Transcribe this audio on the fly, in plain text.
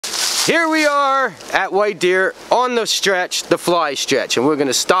Here we are at White Deer on the stretch, the fly stretch, and we're going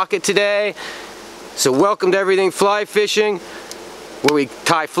to stock it today. So welcome to Everything Fly Fishing, where we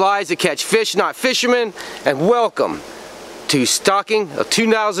tie flies to catch fish, not fishermen, and welcome to stocking of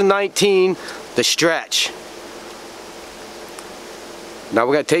 2019, the stretch. Now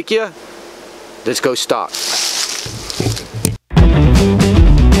we're going to take you, let's go stock.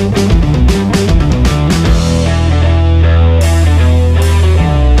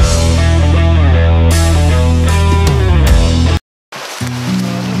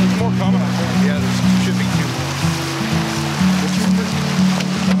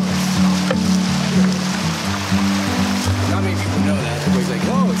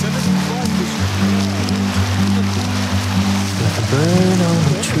 Bird on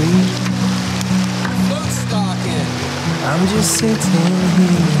the tree. I'm just sitting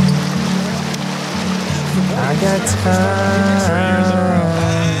here. I got time.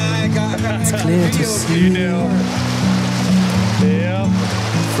 It's clear to see.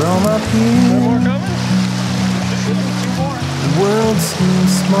 From up here, the world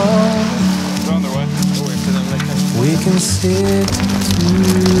seems small. We can sit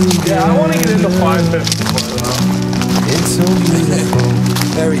together. Yeah, I want to get into fly fishing. It's so beautiful.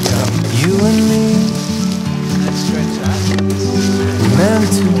 There we go. You and me, meant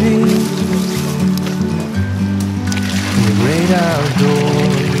to be in the great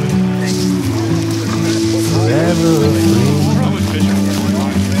outdoors, forever free.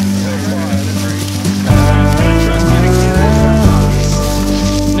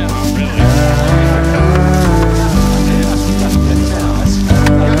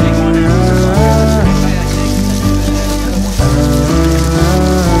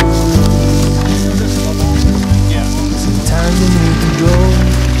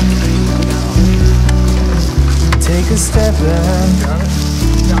 Take a step back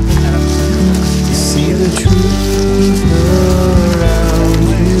to see the truth around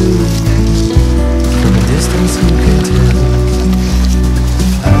you. From a distance you can tell.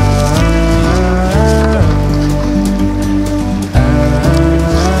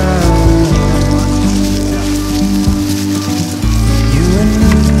 You and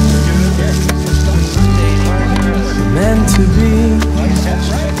me were meant to be.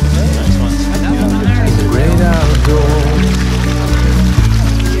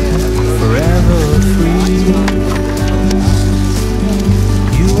 Forever free.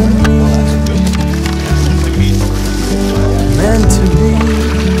 You and me, meant to be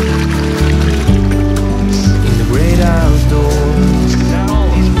in the great outdoors,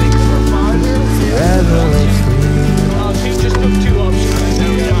 forever free. Just took two options.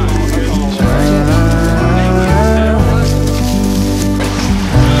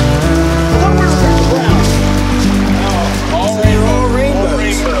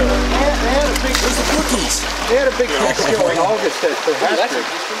 They had a big show in August at the Hatchery.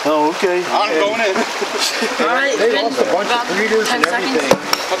 Oh, okay. I'm going in. They lost a bunch of breeders and everything.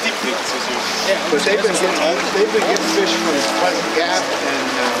 How deep do you think this is? But they've been getting fish from Pleasant Gap and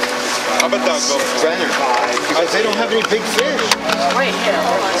How about that go? Brenner because they don't have any big fish. Right here.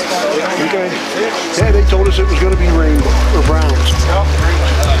 Okay. Yeah, they told us it was going to be rainbow or browns.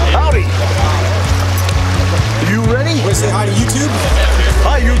 Howdy. You ready? Want to say hi to YouTube?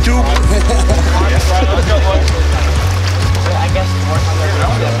 Hi, YouTube. I guess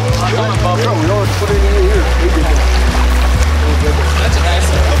No, we don't put it in here. that's a nice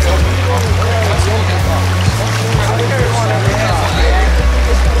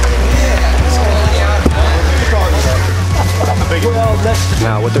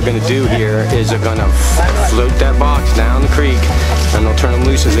Now what they're going to do here is they're going to float that box down the creek, and they'll turn them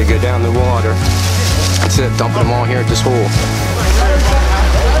loose as they go down the water instead of dumping them all here at this hole.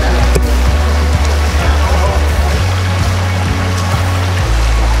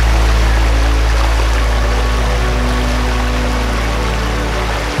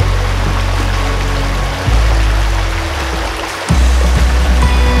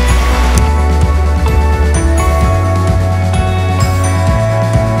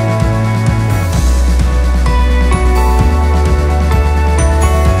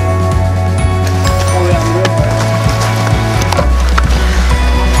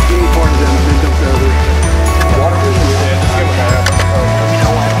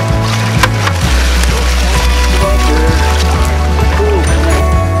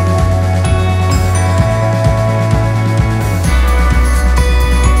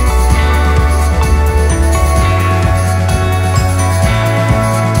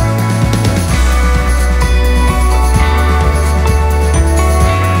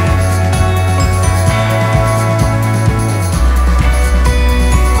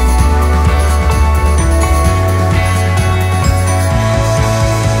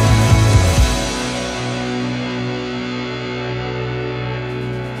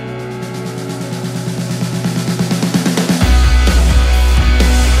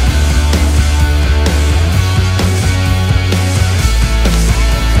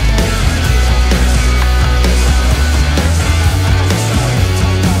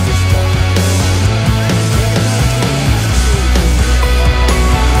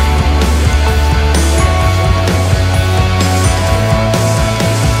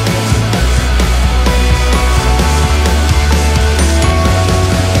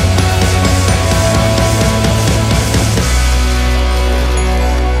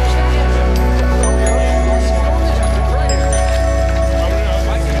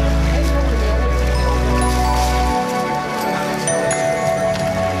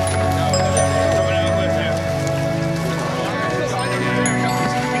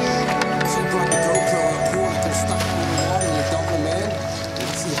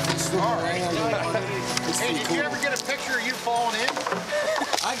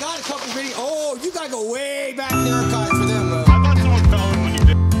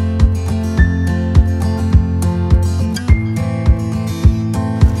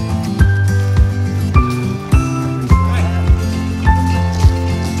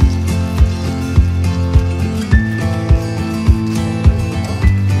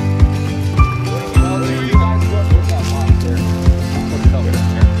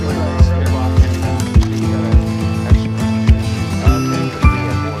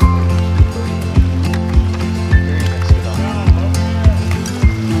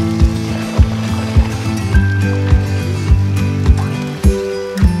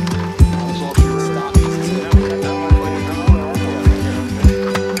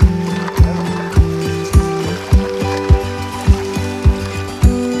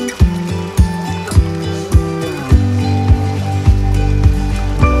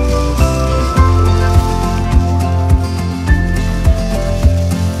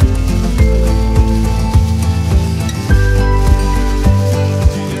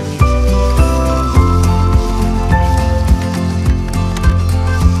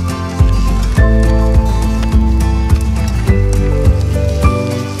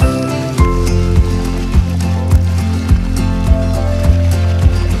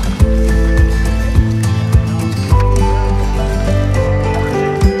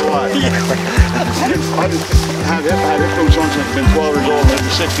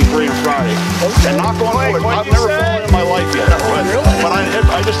 63 on Friday. And knock on wood, I've never fallen in my life yet. But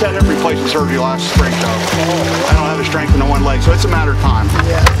I just had hip replacement surgery last spring, so I don't have the strength in the one leg, so it's a matter of time.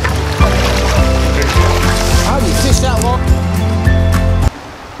 How do you fish that long?